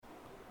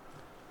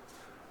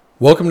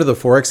Welcome to the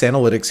Forex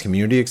Analytix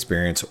Community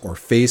Experience, or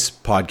FACE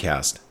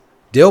podcast.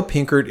 Dale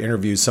Pinkert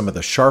interviews some of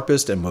the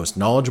sharpest and most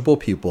knowledgeable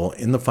people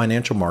in the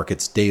financial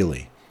markets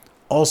daily.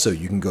 Also,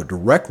 you can go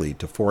directly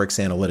to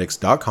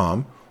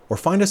forexanalytix.com or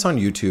find us on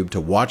YouTube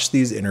to watch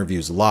these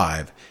interviews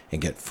live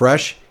and get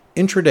fresh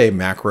intraday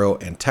macro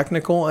and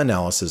technical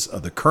analysis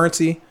of the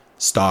currency,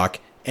 stock,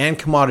 and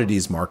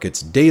commodities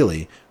markets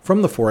daily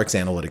from the Forex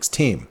Analytix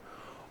team.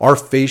 Our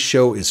FACE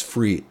show is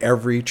free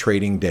every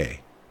trading day.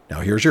 Now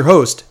here's your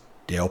host,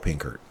 Dale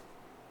Pinkert.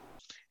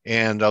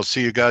 And I'll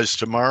see you guys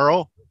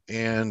tomorrow.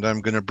 And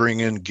I'm going to bring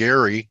in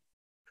Gary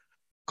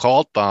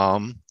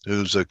Kaltbaum,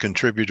 who's a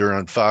contributor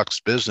on Fox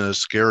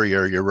Business. Gary,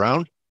 are you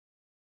around?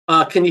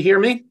 Can you hear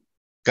me?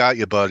 Got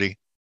you, buddy.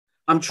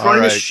 I'm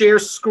trying to share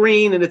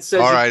screen, and it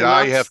says. All right,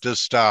 I have to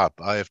stop.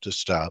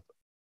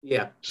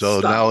 Yeah. So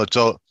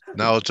stop.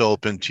 now it's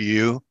open to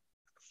you.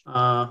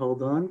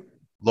 Hold on.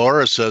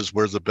 Laura says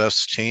we're the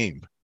best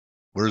team.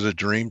 We're the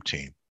dream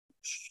team.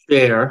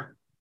 Share.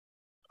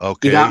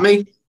 Okay. You got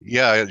me?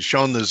 Yeah, it's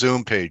shown the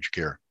Zoom page,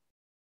 Gary.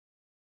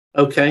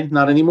 Okay,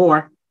 not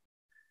anymore.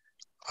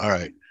 All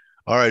right.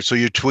 So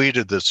you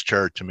tweeted this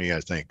chart to me,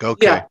 I think.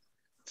 Okay. Yeah.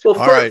 Well,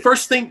 right.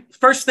 First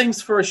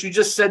things first. You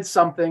just said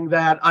something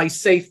that I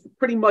say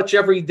pretty much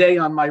every day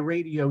on my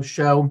radio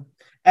show,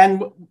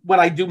 and when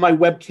I do my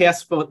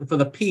webcast for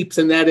the peeps,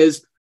 and that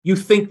is, you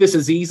think this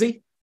is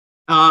easy?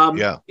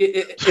 Yeah.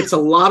 It's a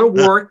lot of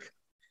work.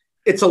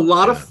 It's a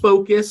lot of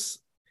focus.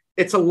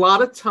 It's a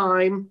lot of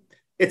time.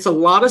 It's a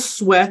lot of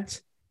sweat.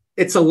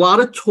 It's a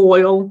lot of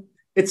toil.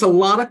 It's a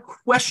lot of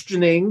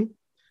questioning.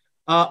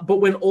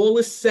 But when all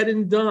is said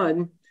and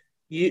done,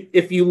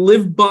 if you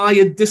live by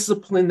a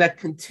discipline that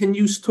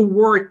continues to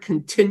work,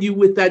 continue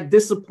with that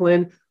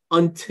discipline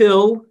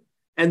until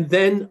and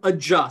then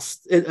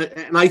adjust.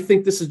 And I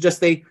think this is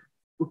just a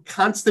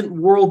constant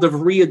world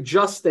of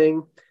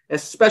readjusting,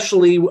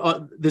 especially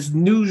this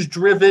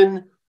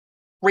news-driven,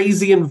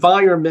 crazy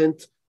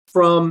environment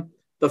from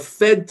the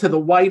Fed to the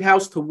White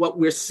House to what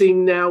we're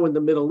seeing now in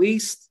the Middle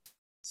East.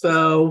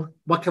 So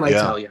what can I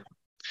tell you?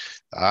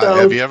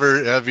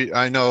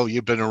 I know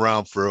you've been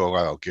around for a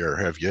while,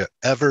 Gary. Have you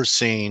ever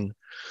seen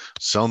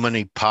so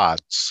many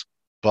pots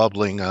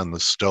bubbling on the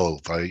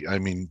stove? I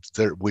mean,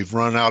 we've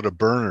run out of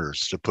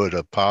burners to put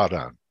a pot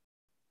on.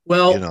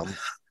 Well,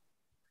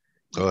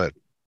 go ahead.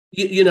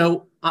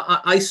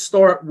 I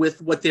start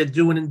with what they're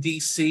doing in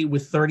DC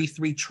with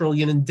 $33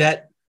 trillion in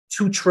debt,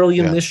 $2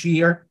 trillion this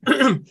year.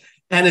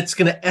 And it's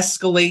going to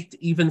escalate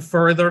even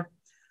further,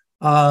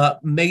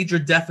 major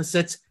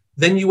deficits.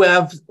 Then you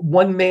have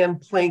one man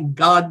playing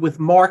God with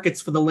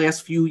markets for the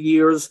last few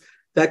years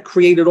that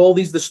created all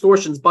these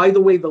distortions. By the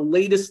way, the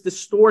latest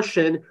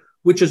distortion,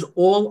 which is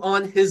all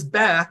on his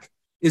back,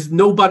 is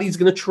nobody's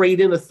going to trade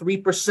in a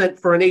 3%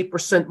 for an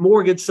 8%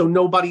 mortgage, so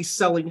nobody's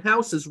selling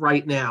houses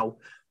right now.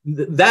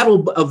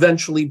 That'll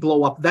eventually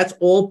blow up. That's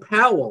all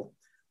Powell.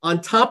 On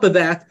top of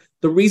that,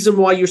 the reason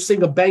why you're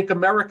seeing a Bank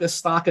America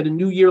stock at a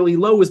new yearly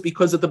low is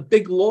because of the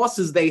big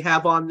losses they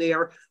have on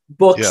their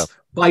books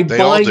by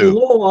buying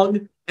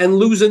long and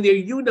losing their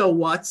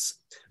you-know-whats.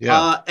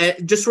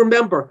 And just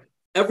remember,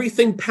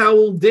 everything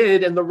Powell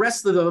did and the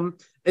rest of them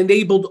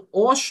enabled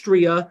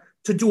Austria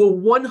to do a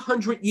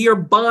 100-year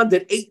bond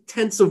at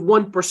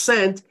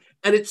 0.8%,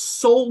 and it's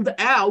sold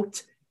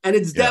out, and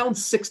it's down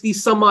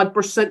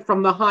 60-some-odd%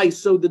 from the high.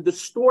 So the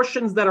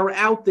distortions that are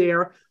out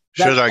there.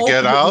 Should I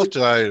get out?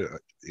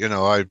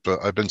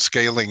 I've been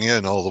scaling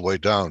in all the way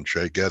down.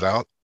 Should I get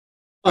out?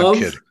 I'm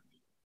kidding.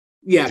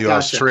 Yeah, the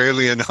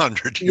Australian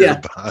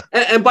 100-year bond.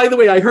 And by the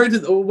way, I heard,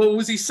 what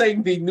was he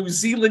saying? The New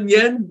Zealand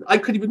yen? I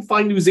couldn't even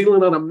find New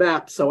Zealand on a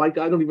map, so I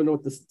don't even know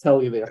what to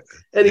tell you there.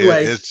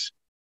 Anyway.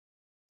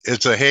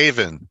 It's a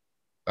haven.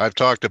 I've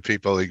talked to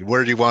people, like,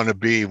 where do you want to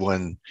be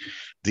when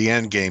the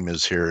end game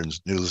is here? And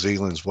New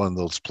Zealand's one of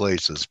those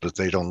places, but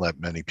they don't let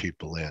many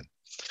people in.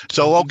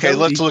 So, okay,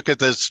 let's look at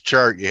this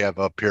chart you have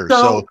up here.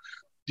 So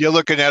you're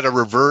looking at a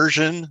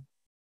reversion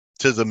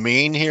to the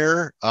mean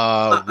here.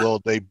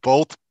 Will they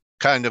both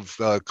kind of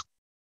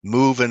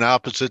move in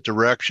opposite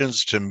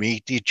directions to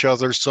meet each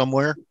other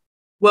somewhere?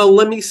 Well,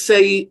 let me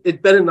say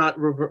it better not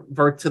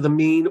revert to the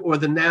mean, or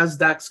the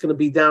NASDAQ's going to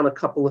be down a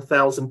couple of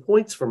thousand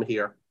points from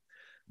here.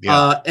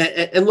 Yeah.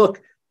 And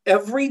look,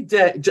 every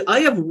day,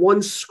 I have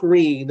one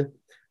screen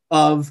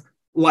of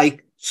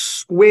like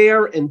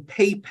Square and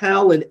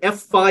PayPal and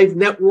F5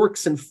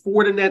 Networks and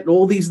Fortinet and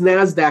all these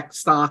NASDAQ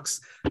stocks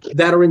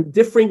that are in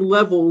different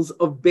levels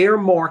of bear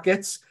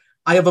markets.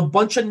 I have a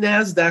bunch of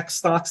NASDAQ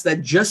stocks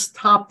that just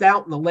topped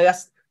out in the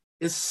last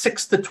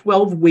 6 to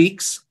 12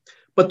 weeks.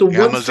 But the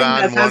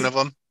Amazon, one of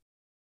them?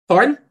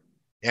 Pardon?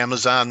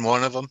 Amazon,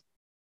 one of them?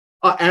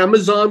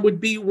 Amazon would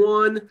be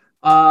one.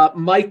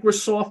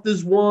 Microsoft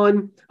is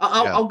one.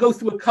 I'll go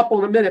through a couple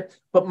in a minute.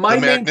 But my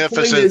main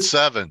Magnificent point is,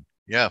 Seven.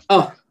 Yeah.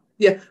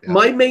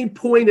 My main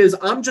point is,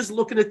 I'm just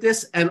looking at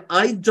this, and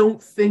I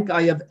don't think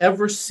I have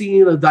ever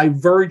seen a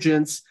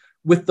divergence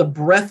with the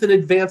breadth and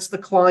advanced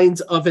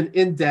declines of an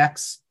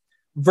index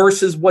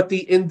versus what the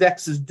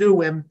index is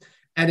doing.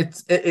 And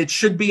it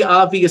should be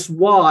obvious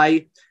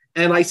why.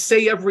 And I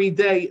say every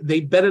day, they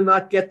better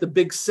not get the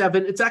big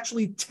 7. It's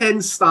actually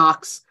 10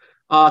 stocks.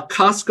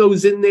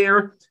 Costco's in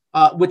there,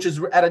 which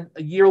is at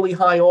a yearly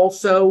high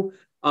also.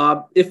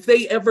 If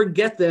they ever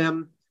get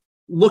them,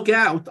 look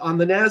out on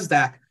the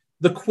NASDAQ.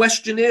 The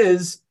question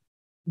is,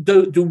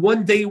 do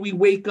one day we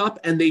wake up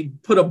and they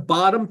put a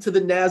bottom to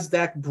the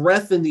NASDAQ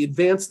breadth and the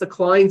advanced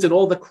declines and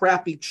all the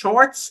crappy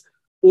charts?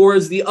 Or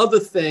is the other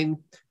thing?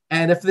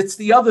 And if it's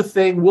the other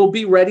thing, we'll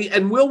be ready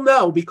and we'll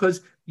know,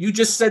 because you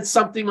just said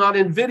something on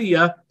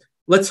NVIDIA.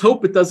 Let's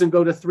hope it doesn't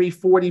go to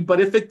 340. But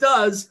if it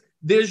does,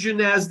 there's your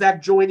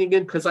NASDAQ joining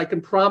in, because I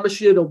can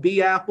promise you it'll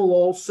be Apple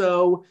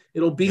also.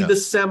 It'll be the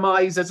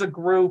semis as a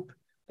group.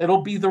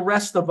 It'll be the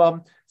rest of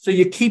them. So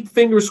you keep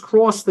fingers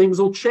crossed things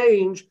will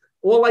change.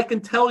 All I can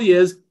tell you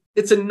is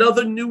it's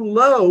another new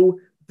low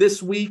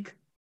this week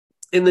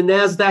in the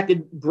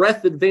NASDAQ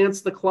breadth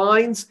advanced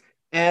declines.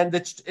 And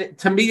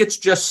to me, it's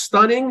just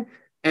stunning.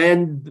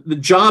 And the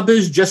job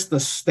is just to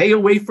stay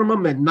away from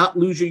them and not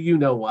lose your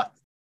you-know-what.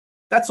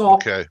 That's all.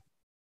 Okay.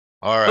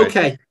 All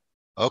right.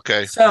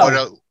 Okay.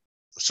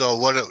 So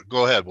what?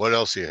 Go ahead. What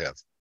else do you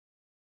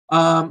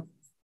have?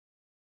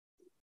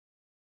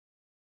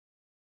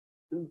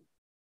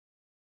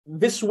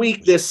 This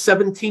week, there's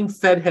 17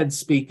 Fed heads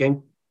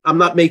speaking. I'm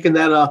not making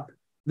that up.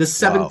 The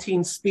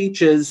 17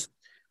 speeches.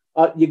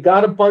 You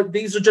got a bunch.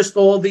 These are just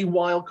all the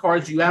wild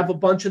cards. You have a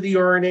bunch of the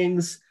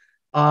earnings.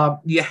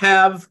 You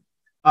have,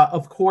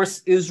 of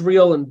course,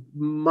 Israel, and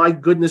my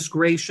goodness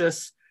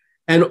gracious.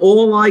 And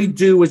all I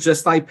do is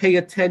just I pay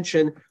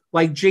attention.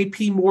 Like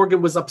JP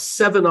Morgan was up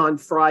 7 on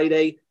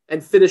Friday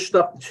and finished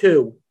up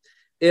 2.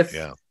 If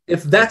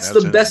that's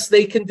the best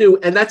they can do,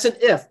 and that's an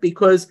if,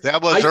 because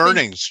that was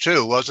earnings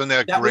too, wasn't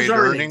that great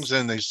earnings?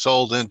 And they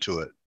sold into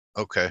it.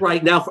 Okay.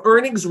 Right. Now, if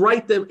earnings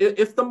right them,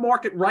 if the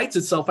market rights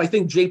itself, I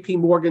think JP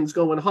Morgan's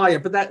going higher,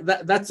 but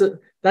that's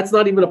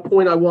not even a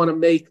point I want to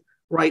make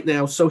right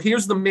now. So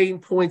here's the main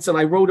points, and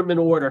I wrote them in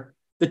order.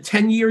 The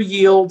 10-year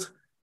yield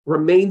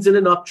remains in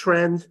an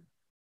uptrend.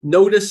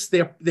 Notice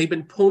they've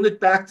been pulling it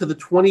back to the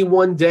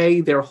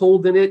 21-day. They're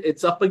holding it.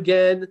 It's up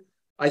again,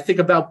 I think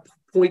about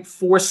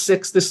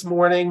 0.46 this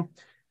morning.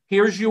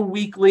 Here's your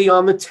weekly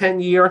on the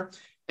 10-year.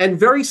 And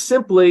very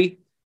simply,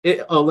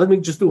 let me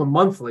just do a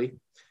monthly.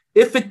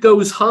 If it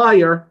goes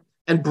higher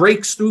and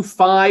breaks through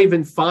 5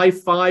 and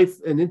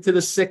 5.5 and into the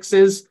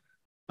 6s,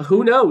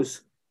 who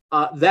knows?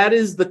 That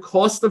is the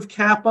cost of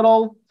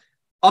capital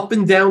up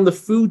and down the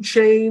food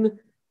chain.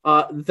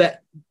 And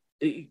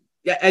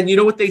you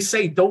know what they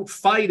say, don't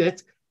fight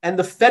it. And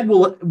the Fed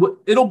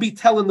it'll be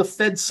telling the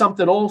Fed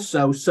something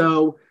also.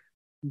 So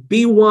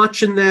be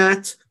watching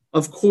that.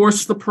 Of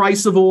course, the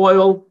price of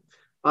oil.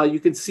 You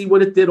can see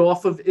what it did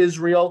off of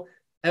Israel.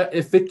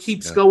 If it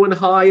keeps going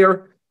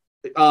higher,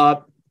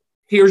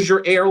 here's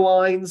your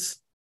airlines,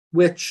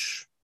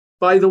 which,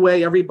 by the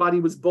way, everybody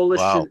was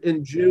bullish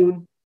in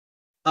June.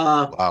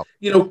 Cause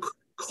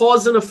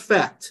and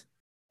effect.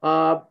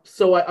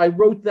 So I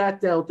wrote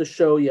that down to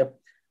show you.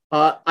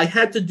 I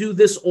had to do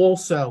this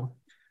also.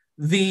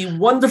 The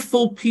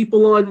wonderful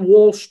people on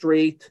Wall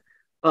Street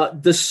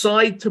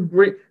decide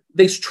to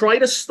they try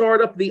to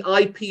start up the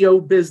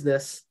IPO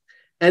business.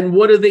 And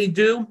what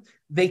do?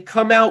 They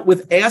come out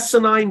with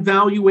asinine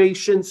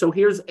valuation. So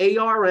here's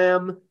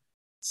ARM,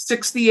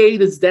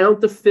 68 is down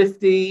to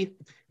 50.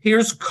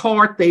 Here's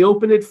CART, they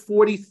open at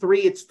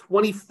 43, it's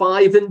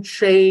 25 and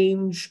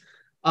change.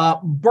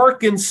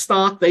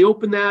 Birkenstock, they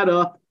open that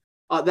up.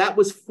 That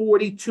was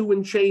 42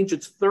 and change.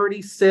 It's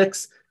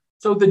 36.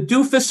 So the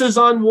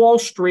doofuses on Wall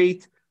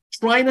Street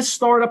trying to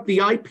start up the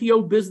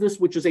IPO business,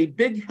 which is a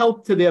big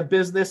help to their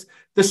business,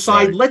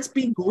 decide let's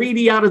be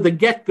greedy out of the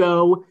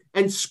get-go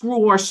and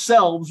screw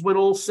ourselves when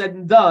all's said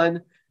and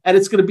done. And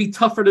it's going to be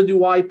tougher to do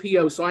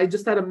IPO. So I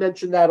just had to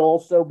mention that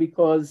also,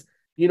 because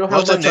you know how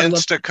wasn't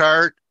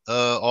Instacart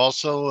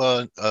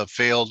also a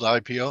failed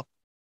IPO?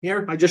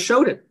 Here, I just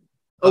showed it.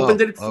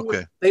 Opened it at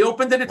 40. They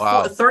opened it at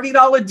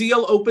 $30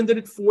 deal, opened it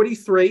at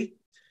 43,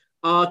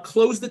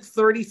 closed at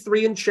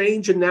 33 and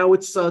change, and now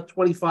it's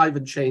 25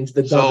 and change.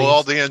 So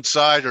all the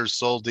insiders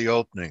sold the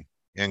opening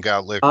and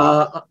got liquid.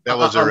 That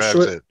was their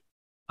exit.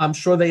 I'm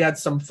sure they had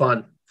some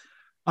fun.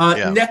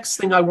 Next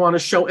thing I want to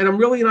show, and I'm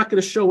really not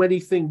going to show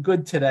anything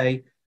good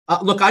today.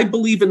 Look, I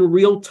believe in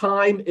real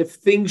time. If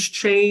things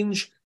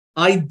change,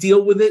 I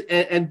deal with it.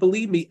 And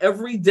believe me,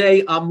 every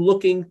day I'm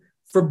looking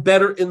for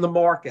better in the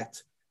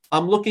market.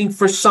 I'm looking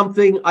for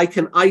something I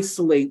can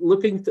isolate.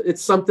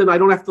 It's something I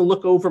don't have to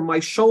look over my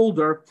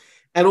shoulder.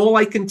 And all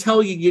I can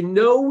tell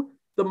you,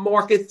 the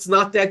market's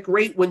not that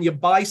great when you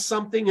buy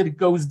something and it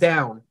goes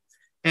down.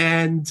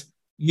 And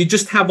you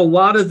just have a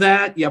lot of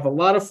that. You have a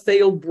lot of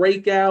failed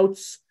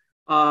breakouts.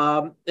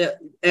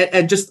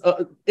 And just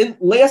in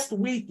last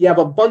week, you have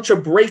a bunch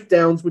of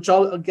breakdowns, which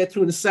I'll get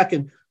to in a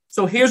second.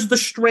 So here's the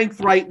strength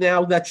right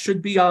now that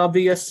should be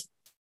obvious.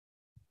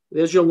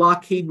 There's your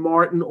Lockheed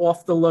Martin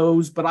off the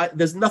lows, but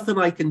there's nothing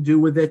I can do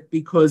with it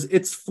because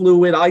it's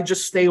fluid. I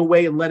just stay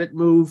away and let it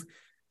move.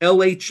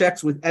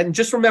 LHX and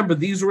just remember,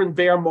 these are in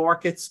bear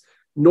markets.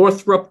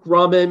 Northrop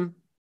Grumman.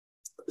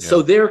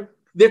 So they're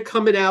they're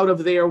coming out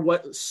of their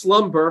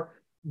slumber.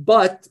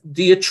 But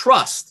do you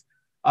trust?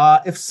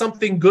 If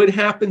something good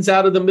happens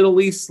out of the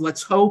Middle East,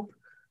 let's hope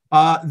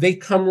they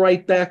come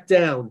right back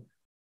down.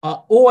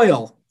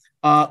 Oil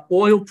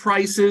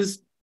prices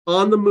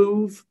on the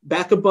move,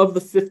 back above the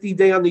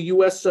 50-day on the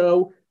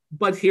USO.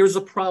 But here's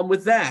a problem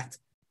with that.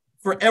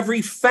 For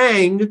every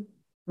FANG,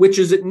 which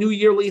is at new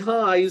yearly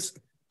highs,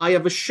 I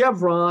have a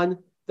Chevron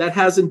that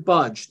hasn't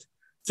budged.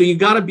 So you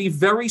got to be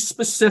very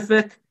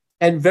specific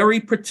and very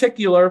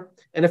particular.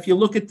 And if you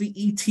look at the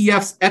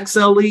ETFs,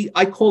 XLE,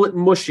 I call it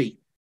mushy.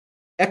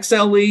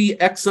 XLE,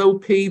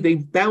 XOP, they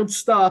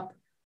bounced up,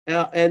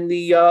 and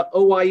the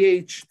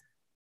OIH,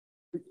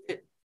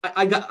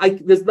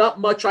 there's not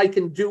much I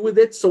can do with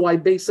it, so I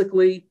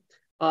basically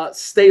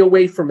stay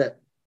away from it.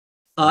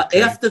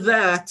 Okay. After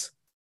that,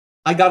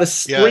 I got a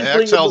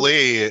sprinkling.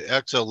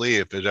 XLE,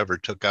 if it ever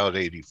took out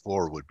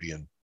 84,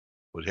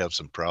 would have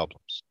some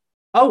problems.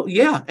 Oh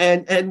yeah,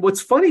 and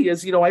what's funny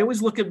is, I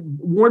always look at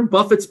Warren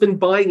Buffett's been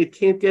buying; it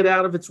can't get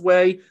out of its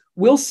way.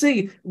 We'll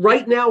see.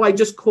 Right now, I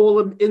just call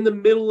him in the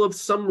middle of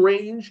some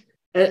range,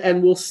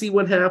 and we'll see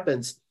what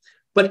happens.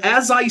 But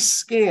as I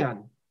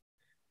scan,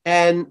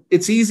 and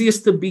it's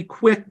easiest to be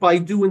quick by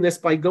doing this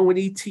by going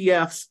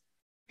ETFs.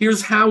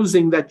 Here's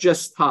housing that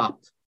just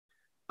topped,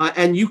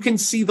 and you can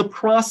see the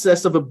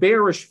process of a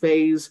bearish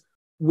phase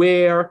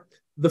where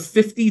the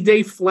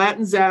 50-day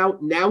flattens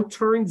out, now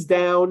turns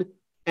down.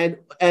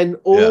 And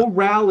all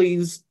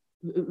rallies,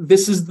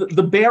 this is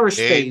the bearish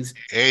phase.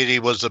 80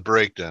 was the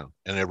breakdown,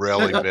 and it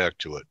rallied back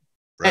to it.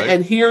 Right.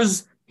 And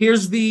here's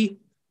the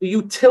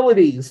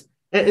utilities.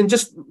 And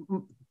just,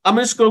 I'm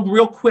just going to go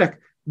real quick.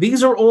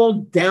 These are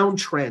all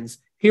downtrends.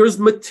 Here's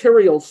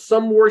materials,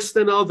 some worse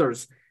than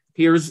others.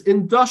 Here's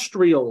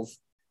industrials,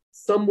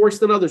 some worse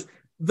than others.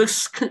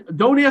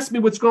 Don't ask me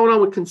what's going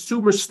on with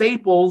consumer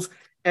staples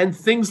and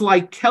things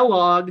like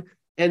Kellogg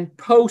and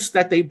Post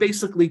that they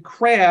basically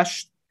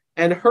crashed.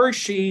 And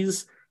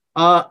Hershey's,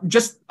 I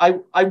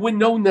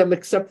wouldn't own them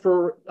except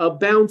for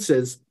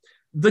bounces.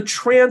 The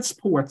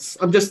transports,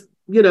 I'm just,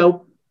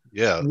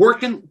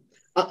 working.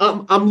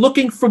 I'm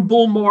looking for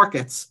bull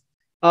markets.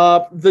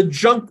 The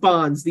junk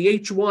bonds, the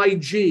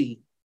HYG,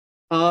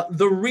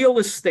 the real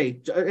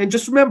estate. And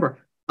just remember,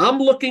 I'm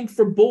looking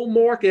for bull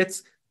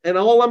markets, and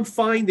all I'm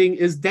finding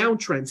is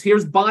downtrends.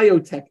 Here's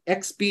biotech,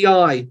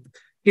 XBI.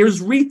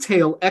 Here's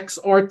retail,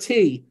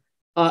 XRT.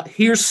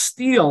 Here's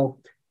steel,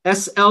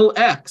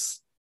 SLX.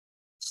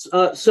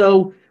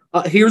 So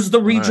here's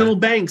the regional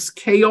banks,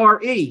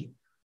 KRE,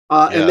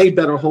 and they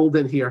better hold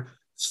in here.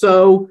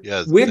 So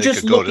we're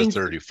just looking to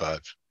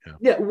 35.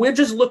 Yeah, we're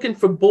just looking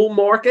for bull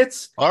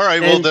markets. All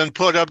right, well then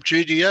put up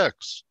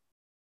GDX.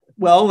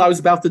 Well, I was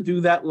about to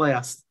do that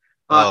last.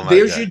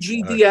 There's your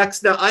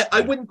GDX. Right. Now,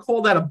 I wouldn't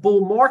call that a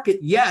bull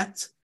market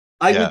yet.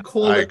 I would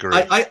call it.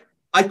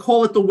 I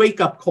call it the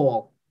wake up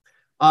call.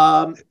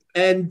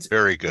 And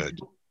very good.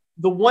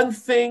 The one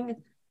thing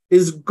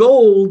is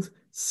gold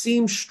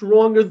seems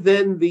stronger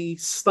than the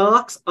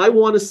stocks. I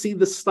want to see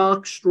the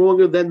stock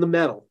stronger than the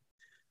metal.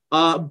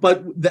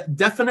 But the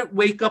definite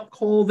wake up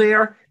call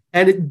there,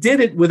 and it did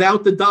it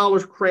without the dollar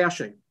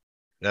crashing.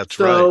 That's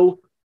right. So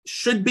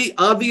should be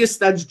obvious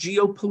that's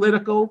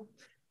geopolitical,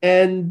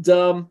 and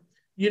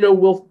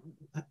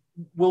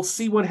we'll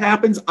see what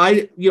happens.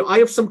 I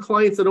have some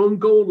clients that own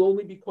gold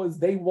only because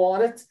they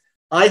want it.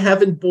 I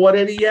haven't bought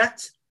any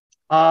yet,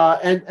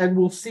 and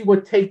we'll see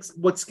what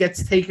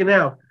gets taken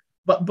out.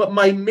 But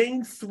my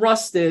main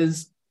thrust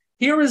is,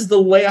 here is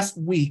the last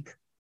week,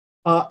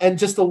 and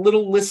just a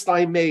little list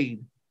I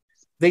made.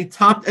 They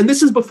topped, and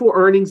this is before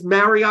earnings.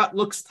 Marriott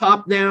looks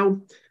top now.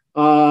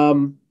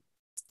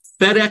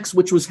 FedEx,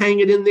 which was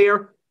hanging in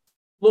there,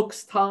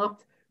 looks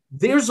topped.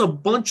 There's a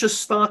bunch of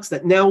stocks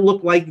that now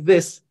look like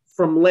this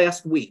from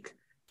last week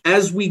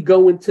as we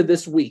go into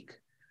this week.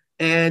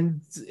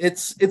 And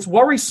it's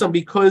worrisome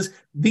because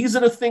these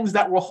are the things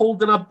that were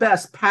holding up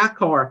best.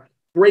 PACCAR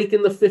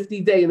breaking the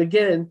 50-day. And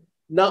again,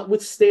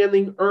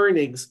 notwithstanding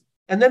earnings.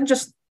 And then I'm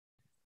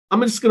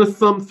just going to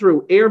thumb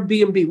through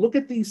Airbnb. Look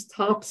at these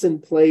tops in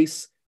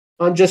place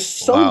on just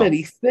so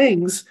many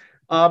things.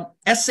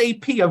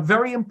 SAP, a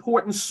very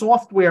important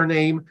software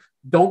name.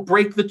 Don't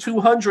break the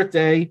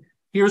 200-day.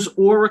 Here's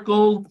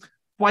Oracle,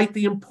 quite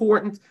the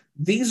important.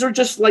 These are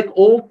just like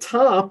all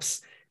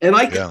tops. And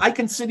I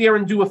can sit here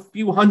and do a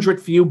few hundred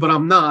for you, but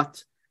I'm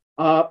not.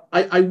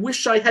 I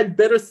wish I had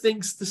better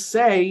things to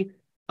say.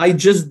 I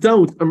just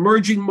don't.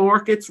 Emerging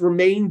markets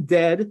remain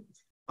dead.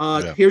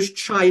 Here's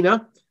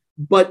China.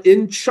 But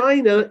in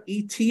China,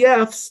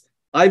 ETFs,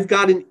 I've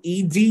got an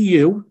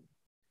EDU,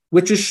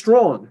 which is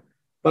strong.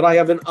 But I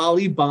have an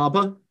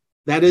Alibaba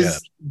that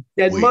is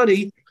dead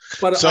money.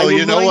 But so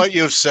you know what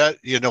you've said,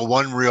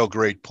 one real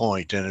great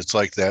point, and it's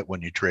like that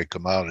when you trade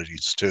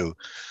commodities too.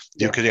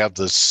 You could have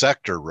the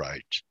sector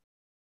right,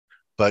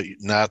 but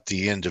not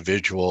the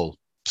individual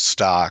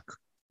stock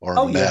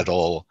or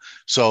metal.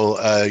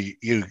 So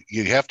you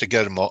have to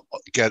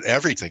get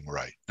everything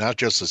right, not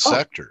just the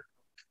sector,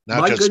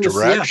 not just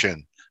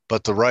direction,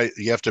 but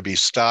you have to be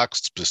stock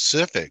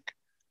specific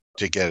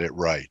to get it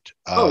right,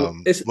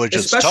 which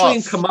is especially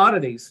in tough.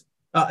 commodities.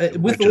 With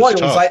Which is oils,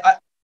 tough.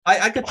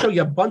 I could show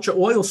you a bunch of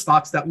oil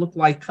stocks that look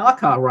like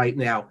caca right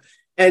now.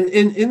 And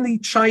in the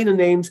China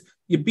names,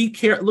 you be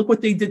careful. Look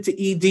what they did to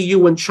EDU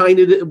when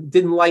China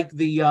didn't like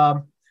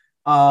the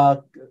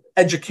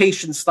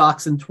education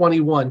stocks in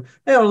 21.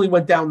 They only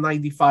went down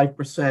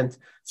 95%.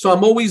 So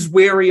I'm always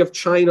wary of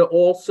China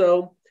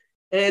also.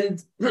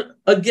 And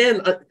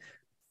again,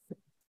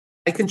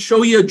 I can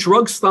show you a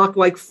drug stock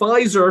like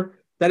Pfizer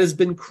that has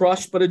been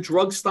crushed, but a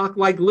drug stock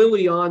like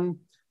Lilly on,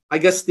 I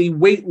guess, the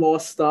weight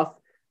loss stuff.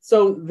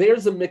 So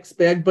there's a mixed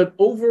bag, but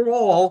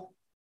overall,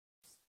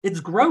 it's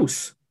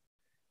gross.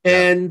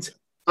 Yeah. And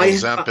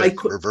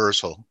Ozempic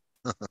reversal.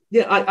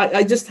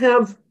 I just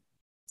have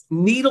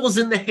needles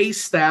in the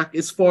haystack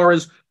as far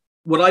as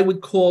what I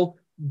would call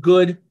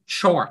good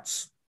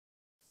charts.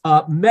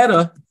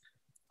 Meta,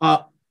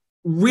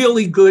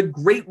 really good,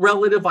 great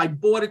relative. I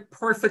bought it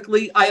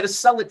perfectly. I had to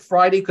sell it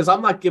Friday because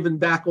I'm not giving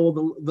back all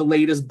the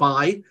latest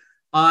buy,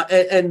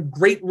 and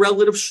great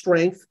relative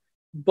strength.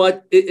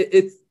 But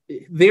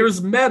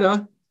there's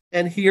Meta,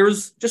 and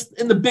here's just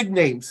in the big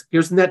names.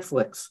 Here's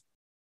Netflix.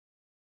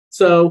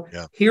 So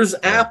here's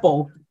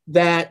Apple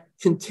that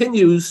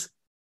continues.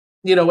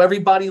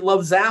 Everybody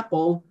loves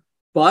Apple,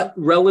 but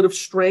relative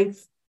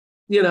strength,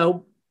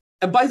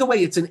 and by the way,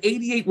 it's an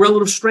 88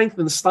 relative strength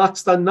and the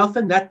stock's done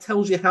nothing. That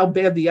tells you how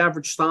bad the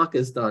average stock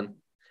is done.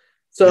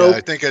 So I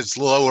think it's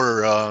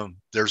lower.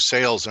 Their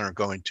sales aren't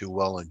going too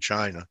well in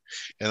China.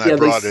 And I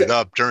brought it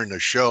up during the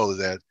show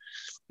that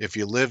if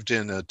you lived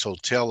in a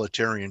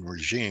totalitarian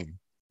regime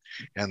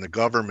and the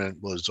government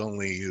was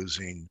only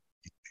using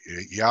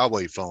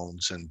Huawei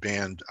phones and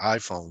banned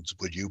iPhones,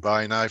 would you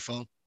buy an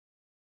iPhone?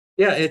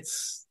 Yeah,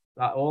 it's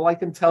all I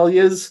can tell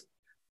you is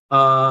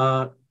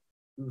the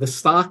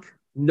stock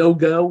no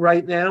go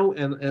right now,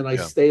 and I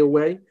stay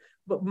away.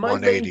 But my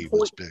 180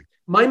 was big.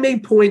 My main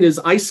point is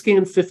I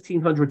scan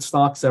 1,500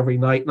 stocks every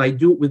night, and I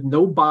do it with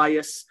no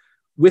bias,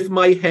 with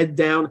my head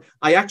down.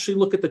 I actually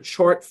look at the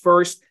chart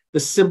first, the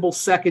symbol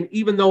second,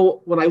 even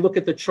though when I look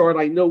at the chart,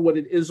 I know what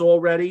it is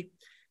already.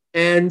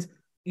 And,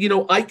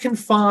 I can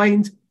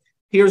find,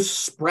 here's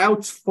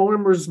Sprouts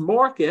Farmers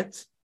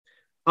Market,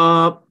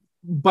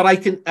 but I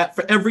can,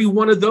 for every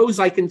one of those,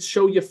 I can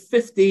show you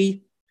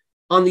 50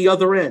 on the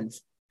other end.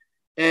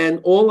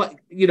 And all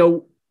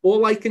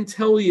I can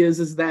tell you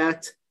is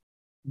that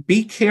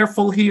be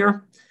careful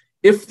here.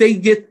 If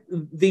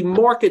the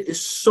market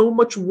is so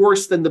much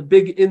worse than the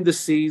big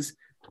indices,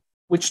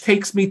 which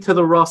takes me to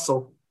the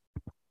Russell.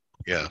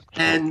 Yeah,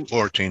 and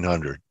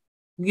 1,400.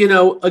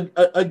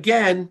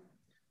 Again,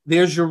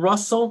 there's your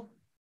Russell,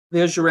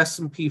 there's your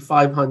S&P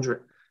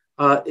 500.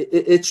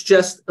 It's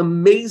just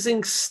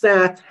amazing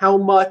stat how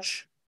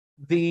much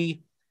the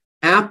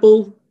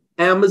Apple,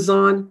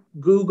 Amazon,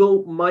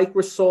 Google,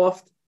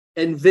 Microsoft,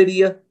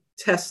 NVIDIA,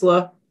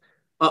 Tesla,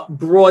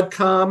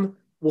 Broadcom,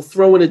 we'll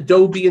throw in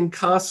Adobe and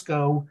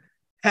Costco,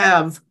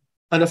 have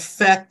an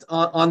effect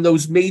on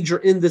those major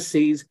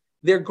indices.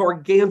 They're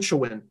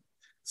gargantuan.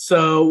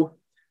 So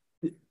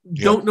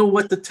don't know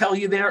what to tell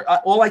you there.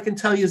 All I can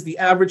tell you is the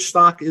average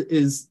stock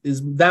is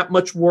that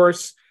much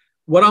worse.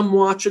 What I'm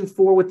watching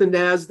for with the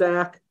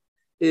NASDAQ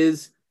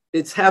is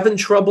it's having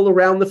trouble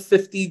around the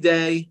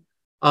 50-day.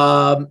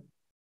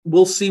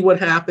 We'll see what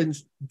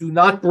happens. Do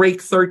not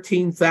break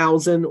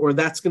 13,000, or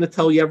that's going to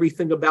tell you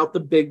everything about the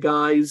big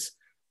guys.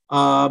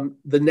 The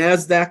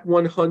NASDAQ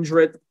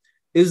 100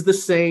 is the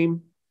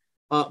same,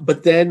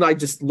 but then I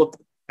just look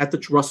at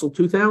the Russell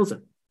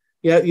 2000.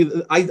 Yeah,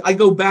 I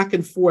go back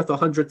and forth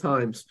 100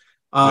 times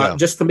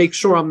just to make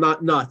sure I'm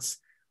not nuts.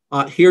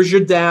 Here's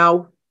your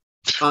Dow,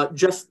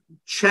 just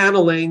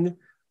channeling.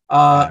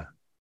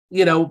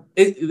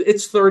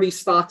 It's 30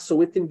 stocks,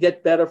 so it can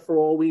get better for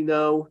all we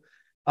know.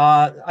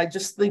 I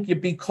just think you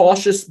be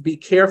cautious, be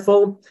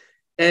careful.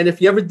 And if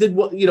you ever did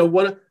what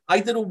I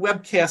did a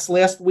webcast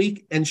last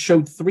week and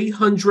showed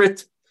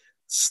 300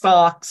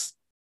 stocks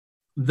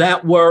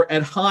that were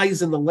at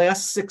highs in the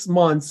last 6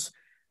 months,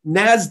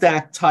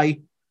 NASDAQ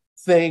type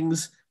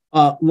things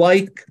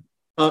like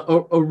a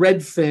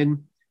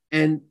Redfin,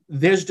 and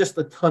there's just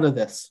a ton of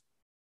this,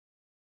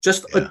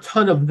 a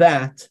ton of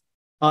that,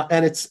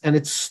 and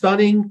it's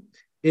stunning.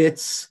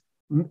 It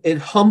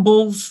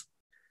humbles.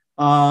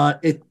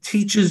 It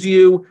teaches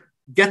you,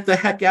 get the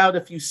heck out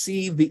if you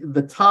see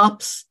the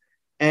tops.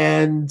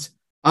 And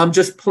I'm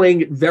just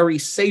playing it very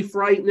safe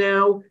right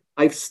now.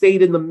 I've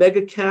stayed in the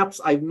mega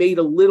caps. I've made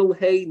a little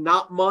hay,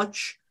 not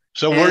much.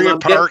 So where are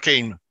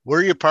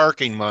you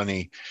parking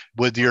money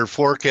with your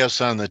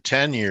forecast on the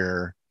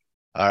 10-year?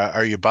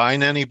 Are you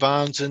buying any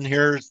bonds in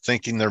here,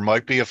 thinking there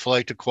might be a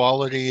flight to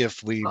quality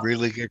if we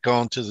really get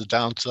going to the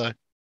downside?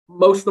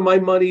 Most of my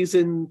money's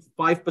in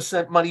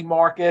 5% money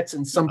markets,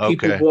 and some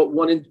people bought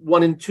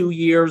 1 and 2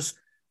 years.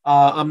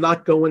 I'm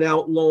not going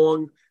out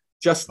long,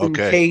 just in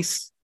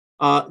case.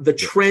 The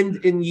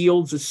trend in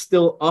yields is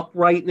still up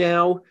right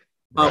now.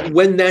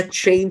 When that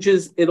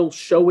changes, it'll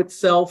show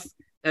itself,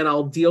 and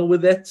I'll deal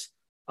with it.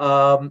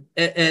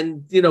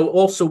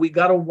 Also, we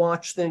got to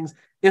watch things.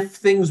 if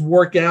things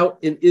work out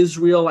in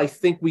Israel, I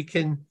think we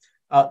can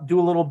do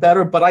a little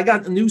better. But I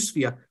got the news for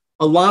you.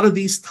 A lot of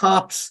these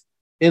tops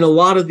in a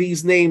lot of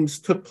these names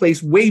took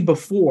place way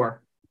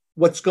before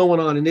what's going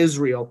on in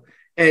Israel.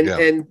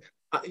 And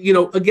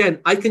again,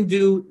 I can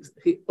do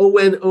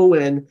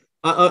ON.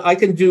 I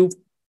can do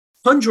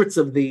hundreds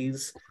of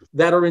these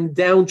that are in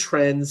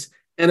downtrends.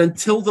 And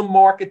until the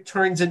market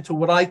turns into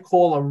what I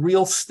call a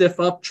real stiff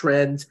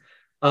uptrend,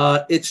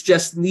 it's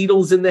just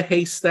needles in the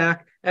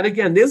haystack. And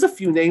again, there's a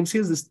few names.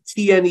 Here's this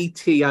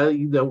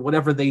TNET,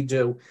 whatever they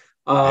do.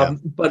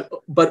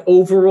 But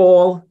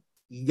overall,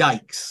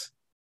 yikes.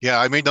 Yeah,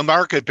 I mean, the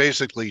market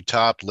basically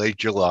topped late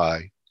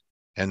July,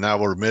 and now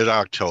we're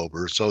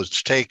mid-October. So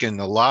it's taken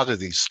a lot of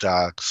these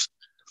stocks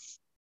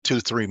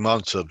 2-3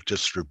 months of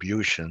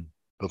distribution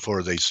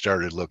before they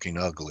started looking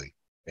ugly.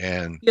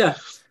 And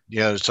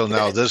so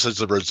now this is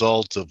the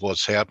result of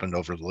what's happened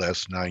over the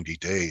last 90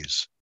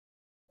 days,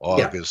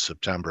 August,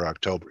 September,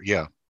 October.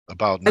 Yeah,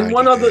 about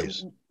 90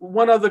 days.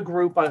 One other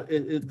group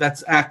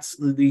that's acts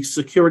the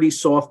security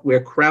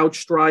software,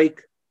 CrowdStrike,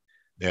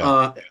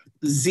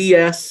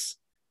 ZS.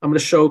 I'm going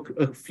to show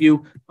a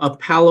few.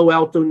 Palo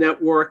Alto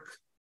Network,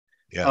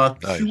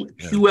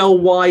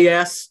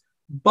 QLYS.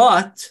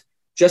 But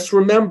just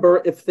remember,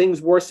 if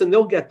things worsen,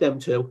 they'll get them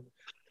too.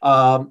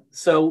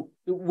 So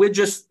we're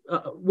just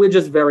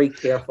very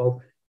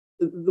careful.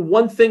 The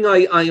one thing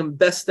I am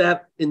best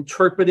at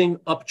interpreting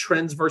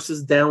uptrends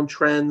versus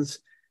downtrends,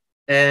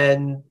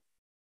 and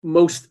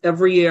most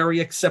every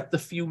area except the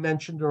few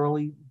mentioned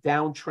early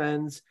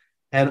downtrends,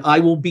 and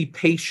I will be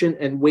patient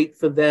and wait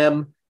for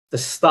them to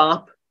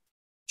stop,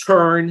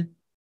 turn,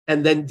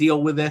 and then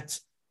deal with it.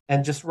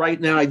 And just right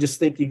now, I just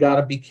think you got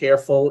to be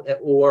careful,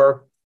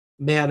 or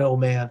man, oh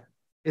man,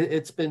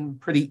 it's been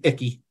pretty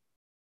icky.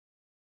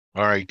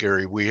 All right,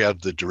 Gary, we have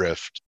the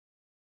drift.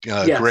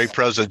 Great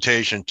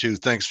presentation too.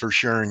 Thanks for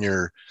sharing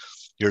your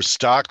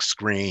stock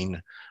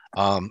screen.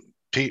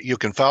 You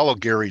can follow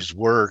Gary's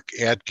work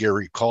at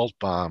Gary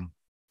Kaltbaum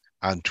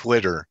on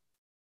Twitter.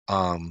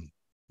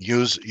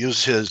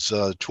 Use his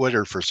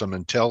Twitter for some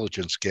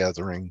intelligence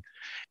gathering.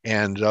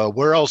 And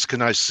where else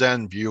can I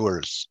send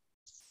viewers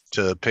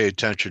to pay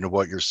attention to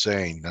what you're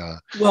saying?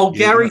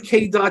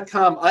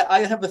 GaryK.com. I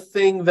have a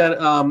thing that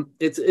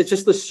it's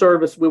just a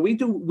service where we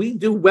do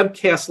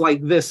webcasts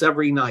like this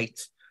every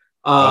night.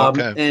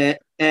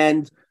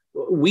 And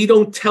we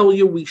don't tell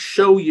you, we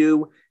show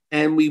you,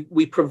 and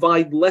we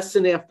provide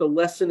lesson after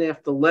lesson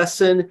after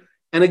lesson.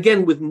 And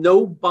again, with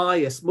no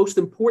bias. Most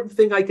important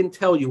thing I can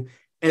tell you,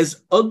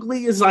 as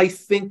ugly as I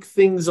think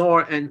things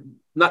are, and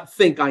not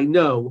think, I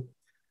know,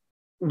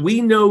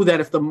 we know that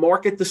if the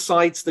market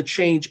decides to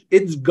change,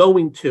 it's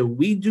going to.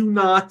 We do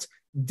not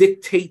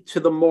dictate to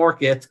the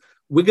market.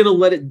 We're going to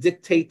let it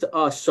dictate to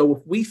us. So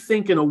if we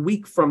think in a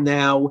week from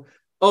now,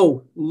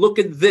 oh, look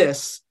at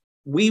this,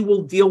 we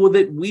will deal with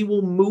it. We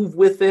will move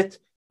with it.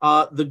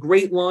 The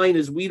great line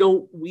is we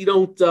don't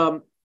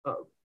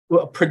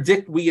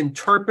predict, we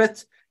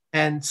interpret.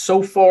 And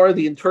so far,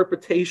 the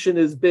interpretation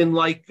has been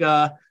like,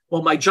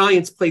 my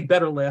Giants played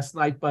better last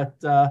night, but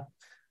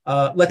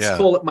let's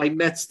call it my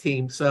Mets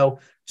team. So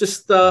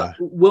just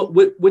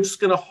we're just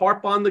going to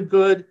harp on the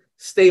good,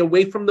 stay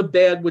away from the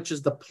bad, which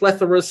is the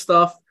plethora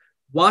stuff.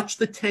 Watch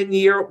the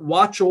 10-year,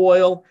 watch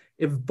oil.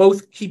 If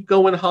both keep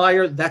going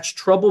higher, that's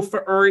trouble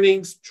for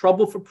earnings,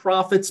 trouble for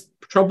profits,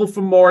 trouble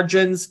for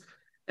margins.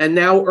 And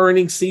now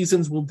earnings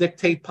seasons will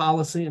dictate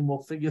policy, and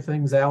we'll figure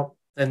things out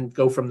and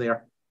go from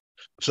there.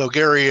 So,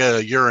 Gary,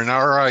 you're an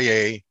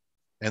RIA,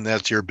 and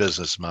that's your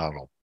business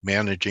model,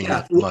 managing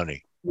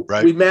money,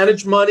 right? We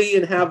manage money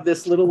and have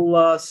this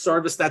little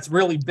service that's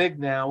really big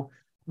now,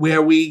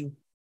 where we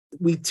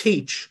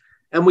teach,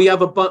 and we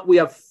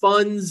have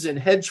funds and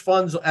hedge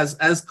funds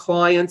as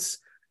clients.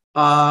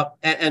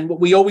 And what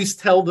we always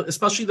tell,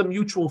 especially the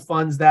mutual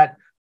funds that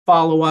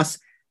follow us,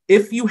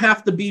 if you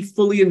have to be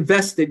fully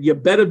invested, you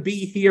better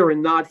be here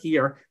and not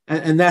here.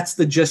 And that's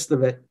the gist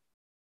of it.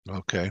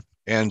 Okay.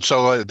 And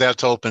so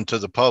that's open to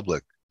the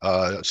public.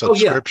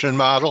 Subscription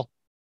model?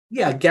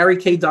 Yeah,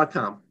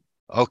 GaryK.com.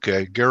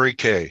 Okay, Gary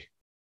K.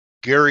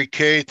 Gary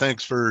K,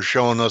 thanks for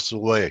showing us the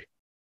way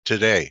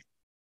today.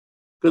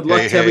 Good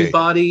luck to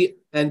everybody,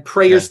 and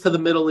prayers to the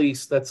Middle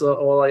East. That's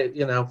all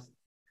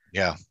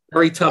Yeah.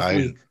 Very tough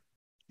week.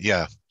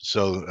 Yeah.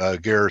 So,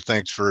 Gary,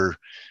 thanks for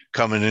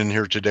coming in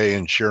here today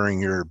and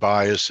sharing your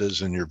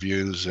biases and your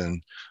views,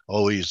 and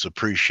always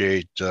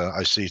appreciate,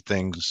 I see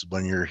things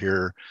when you're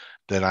here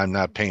that I'm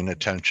not paying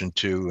attention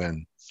to,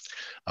 and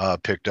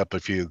picked up a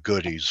few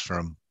goodies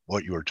from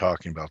what you were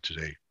talking about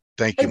today.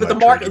 Thank you. But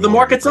the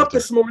market's up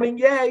this morning.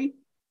 Yay.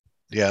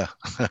 Yeah.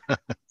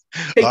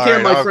 Take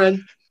care, my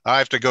friend. I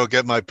have to go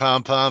get my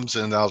pom-poms,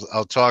 and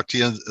I'll talk to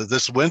you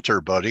this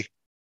winter, buddy.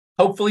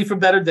 Hopefully for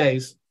better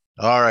days.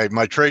 All right.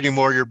 My trading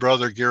warrior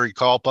brother, Gary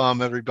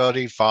Kaltbaum,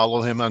 everybody.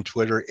 Follow him on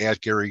Twitter at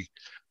Gary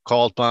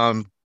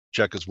Kaltbaum.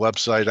 Check his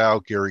website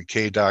out,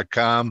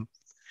 GaryK.com.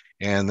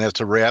 And that's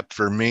a wrap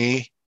for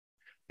me.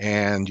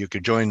 And you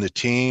could join the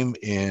team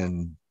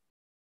in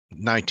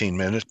 19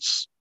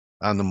 minutes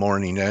on the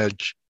Morning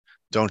Edge.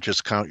 Don't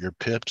just count your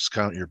pips,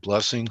 count your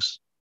blessings.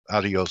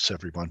 Adios,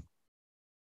 everyone.